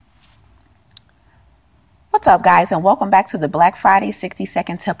What's up, guys, and welcome back to the Black Friday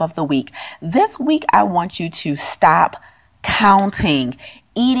 60-second tip of the week. This week, I want you to stop counting.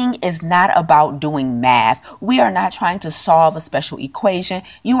 Eating is not about doing math. We are not trying to solve a special equation.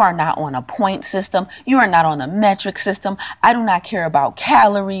 You are not on a point system. You are not on a metric system. I do not care about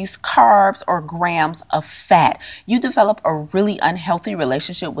calories, carbs, or grams of fat. You develop a really unhealthy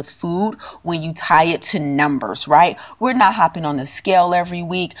relationship with food when you tie it to numbers, right? We're not hopping on the scale every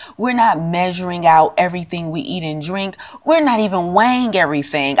week. We're not measuring out everything we eat and drink. We're not even weighing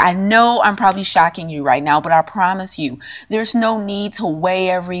everything. I know I'm probably shocking you right now, but I promise you, there's no need to weigh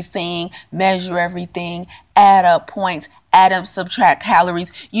everything, measure everything, add up points, add up, subtract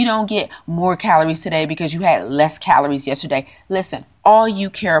calories. You don't get more calories today because you had less calories yesterday. Listen, all you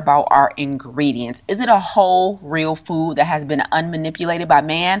care about are ingredients. Is it a whole, real food that has been unmanipulated by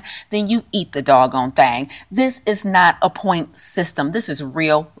man? Then you eat the doggone thing. This is not a point system. This is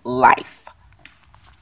real life.